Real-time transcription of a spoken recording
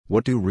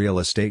What do real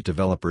estate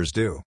developers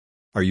do?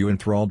 Are you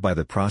enthralled by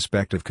the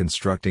prospect of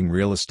constructing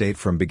real estate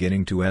from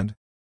beginning to end?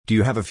 Do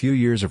you have a few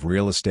years of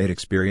real estate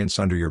experience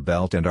under your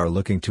belt and are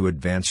looking to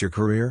advance your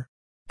career?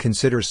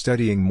 Consider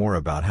studying more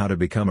about how to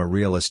become a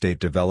real estate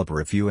developer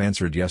if you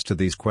answered yes to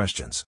these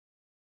questions.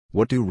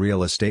 What do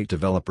real estate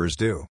developers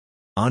do?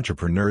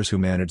 Entrepreneurs who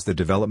manage the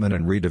development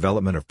and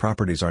redevelopment of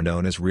properties are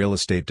known as real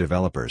estate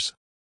developers.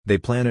 They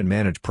plan and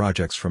manage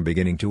projects from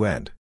beginning to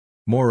end.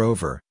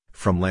 Moreover,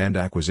 from land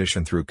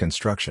acquisition through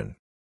construction.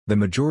 The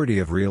majority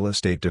of real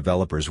estate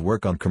developers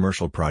work on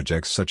commercial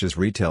projects such as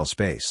retail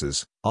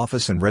spaces,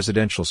 office and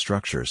residential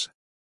structures,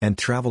 and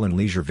travel and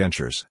leisure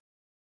ventures.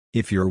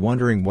 If you're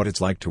wondering what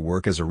it's like to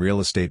work as a real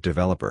estate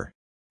developer,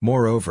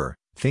 moreover,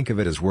 think of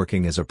it as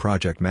working as a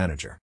project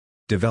manager.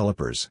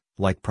 Developers,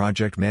 like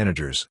project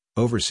managers,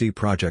 oversee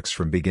projects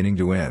from beginning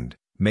to end,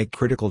 make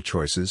critical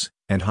choices,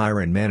 and hire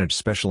and manage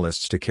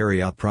specialists to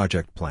carry out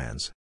project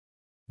plans.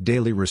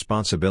 Daily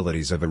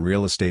responsibilities of a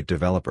real estate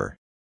developer.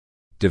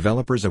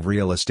 Developers of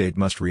real estate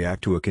must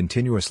react to a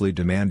continuously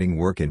demanding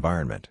work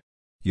environment.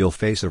 You'll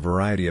face a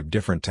variety of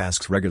different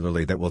tasks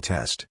regularly that will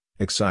test,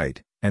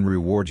 excite, and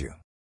reward you.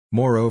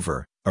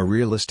 Moreover, a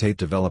real estate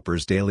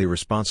developer's daily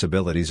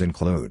responsibilities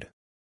include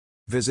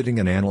visiting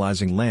and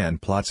analyzing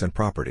land plots and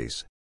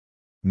properties,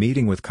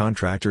 meeting with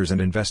contractors and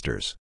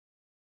investors,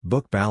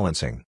 book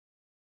balancing,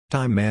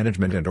 time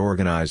management and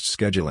organized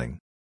scheduling,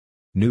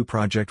 new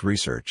project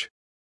research,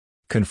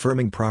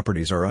 confirming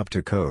properties are up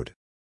to code,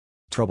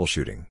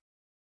 troubleshooting,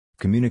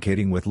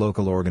 communicating with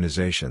local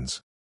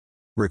organizations.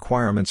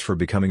 Requirements for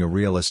becoming a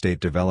real estate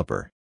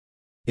developer.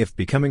 If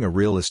becoming a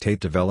real estate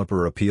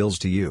developer appeals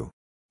to you,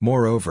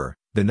 moreover,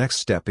 the next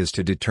step is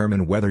to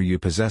determine whether you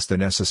possess the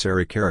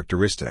necessary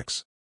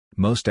characteristics.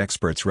 Most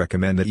experts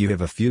recommend that you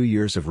have a few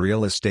years of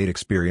real estate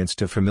experience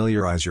to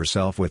familiarize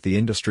yourself with the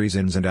industry's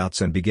ins and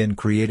outs and begin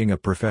creating a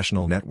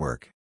professional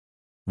network.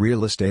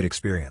 Real estate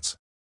experience.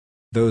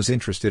 Those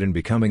interested in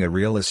becoming a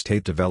real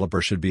estate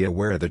developer should be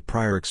aware that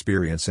prior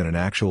experience in an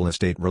actual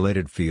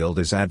estate-related field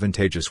is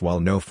advantageous while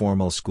no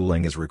formal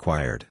schooling is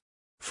required.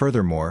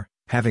 Furthermore,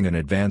 having an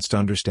advanced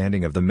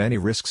understanding of the many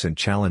risks and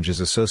challenges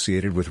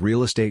associated with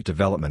real estate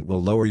development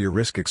will lower your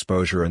risk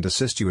exposure and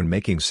assist you in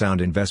making sound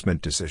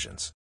investment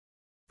decisions.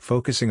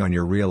 Focusing on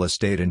your real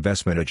estate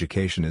investment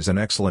education is an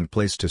excellent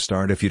place to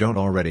start if you don't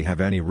already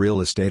have any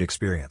real estate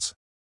experience.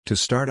 To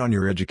start on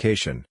your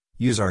education,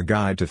 use our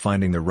guide to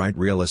finding the right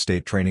real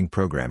estate training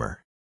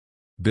programmer.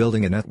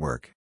 Building a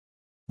network.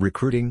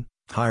 Recruiting,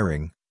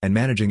 hiring, and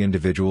managing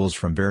individuals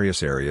from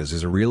various areas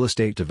is a real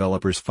estate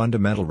developer's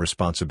fundamental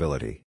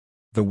responsibility.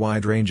 The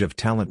wide range of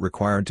talent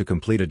required to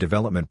complete a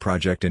development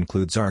project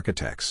includes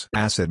architects,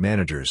 asset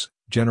managers,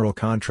 general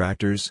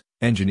contractors,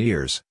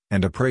 engineers,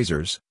 and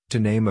appraisers, to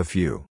name a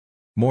few.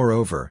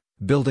 Moreover,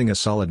 building a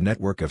solid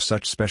network of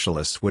such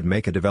specialists would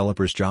make a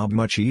developer's job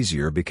much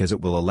easier because it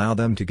will allow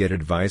them to get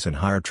advice and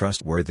hire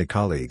trustworthy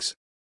colleagues.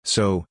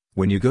 So,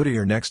 when you go to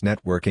your next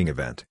networking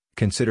event,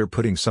 consider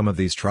putting some of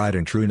these tried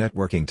and true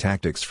networking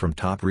tactics from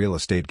top real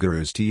estate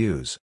gurus to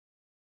use.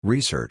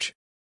 Research.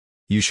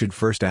 You should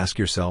first ask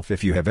yourself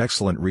if you have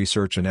excellent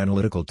research and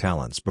analytical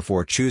talents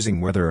before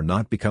choosing whether or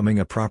not becoming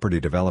a property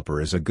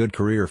developer is a good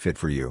career fit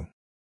for you.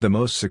 The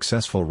most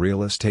successful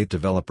real estate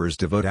developers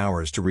devote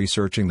hours to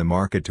researching the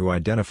market to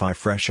identify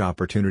fresh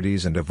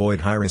opportunities and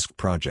avoid high-risk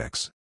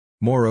projects.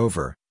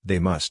 Moreover, they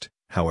must,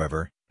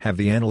 however, have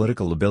the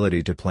analytical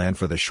ability to plan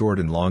for the short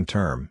and long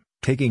term,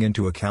 taking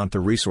into account the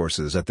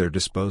resources at their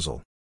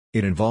disposal.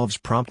 It involves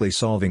promptly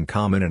solving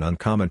common and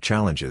uncommon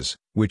challenges,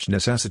 which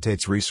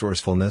necessitates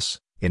resourcefulness,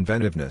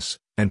 inventiveness,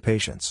 and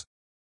patience.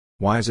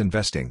 Wise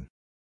investing.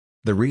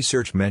 The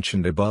research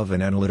mentioned above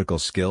and analytical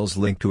skills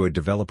link to a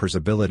developer's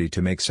ability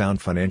to make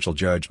sound financial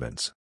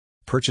judgments.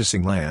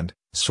 Purchasing land,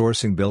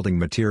 sourcing building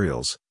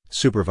materials,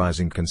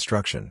 supervising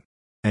construction,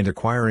 and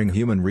acquiring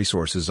human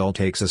resources all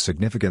takes a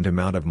significant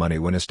amount of money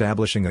when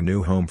establishing a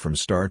new home from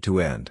start to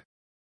end.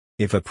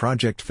 If a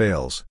project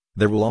fails,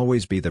 there will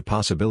always be the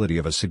possibility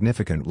of a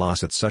significant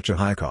loss at such a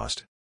high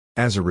cost.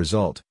 As a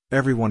result,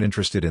 everyone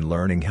interested in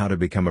learning how to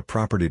become a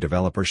property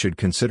developer should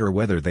consider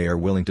whether they are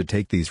willing to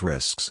take these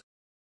risks.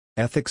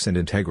 Ethics and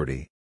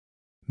integrity.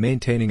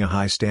 Maintaining a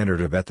high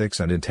standard of ethics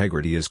and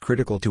integrity is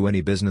critical to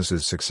any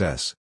business's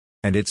success.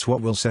 And it's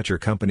what will set your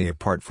company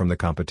apart from the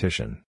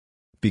competition.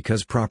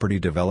 Because property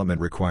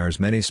development requires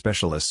many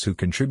specialists who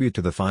contribute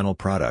to the final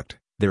product,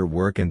 their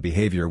work and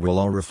behavior will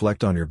all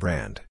reflect on your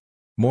brand.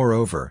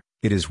 Moreover,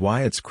 it is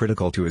why it's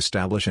critical to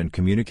establish and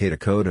communicate a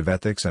code of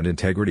ethics and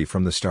integrity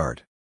from the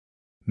start.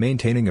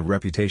 Maintaining a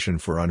reputation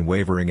for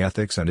unwavering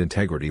ethics and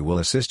integrity will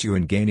assist you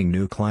in gaining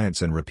new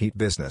clients and repeat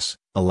business,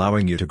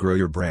 allowing you to grow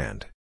your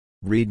brand.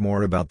 Read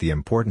more about the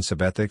importance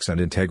of ethics and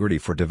integrity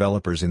for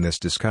developers in this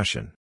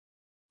discussion.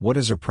 What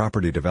is a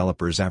property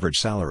developer's average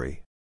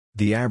salary?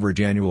 The average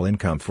annual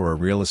income for a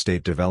real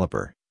estate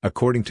developer,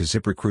 according to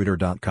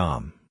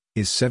ZipRecruiter.com,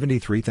 is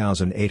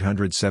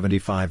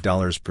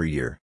 $73,875 per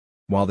year.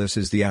 While this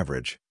is the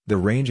average, the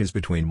range is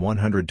between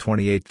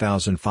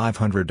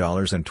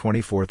 $128,500 and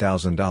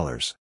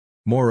 $24,000.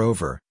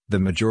 Moreover, The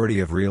majority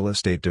of real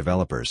estate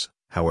developers,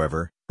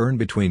 however, earn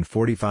between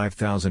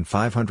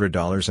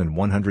 $45,500 and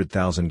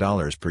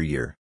 $100,000 per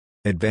year.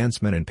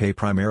 Advancement in pay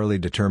primarily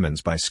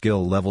determines by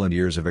skill level and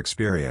years of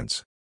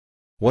experience.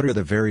 What are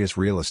the various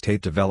real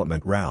estate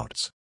development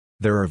routes?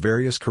 There are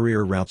various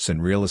career routes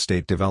in real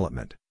estate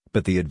development,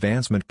 but the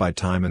advancement by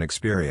time and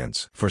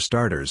experience. For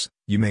starters,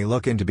 you may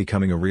look into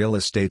becoming a real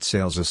estate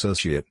sales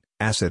associate,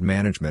 asset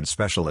management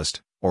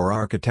specialist, or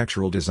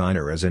architectural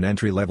designer as an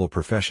entry-level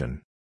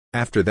profession.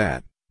 After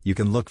that, you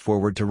can look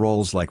forward to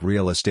roles like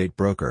real estate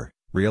broker,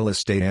 real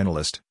estate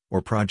analyst, or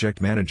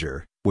project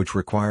manager, which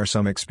require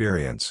some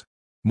experience.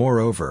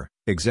 Moreover,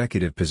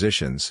 executive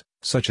positions,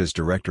 such as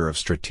Director of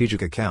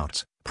Strategic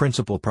Accounts,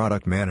 Principal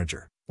Product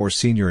Manager, or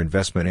Senior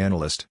Investment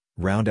Analyst,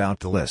 round out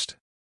the list.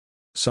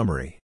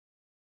 Summary: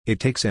 it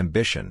takes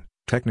ambition,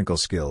 technical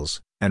skills,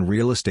 and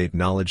real estate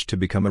knowledge to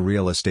become a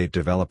real estate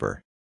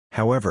developer.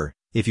 However,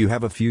 if you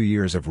have a few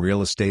years of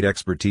real estate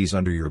expertise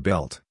under your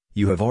belt,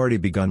 you have already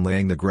begun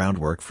laying the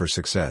groundwork for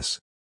success.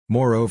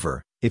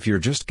 Moreover, if you're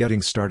just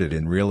getting started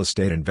in real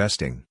estate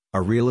investing, a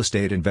real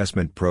estate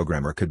investment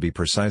programmer could be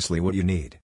precisely what you need.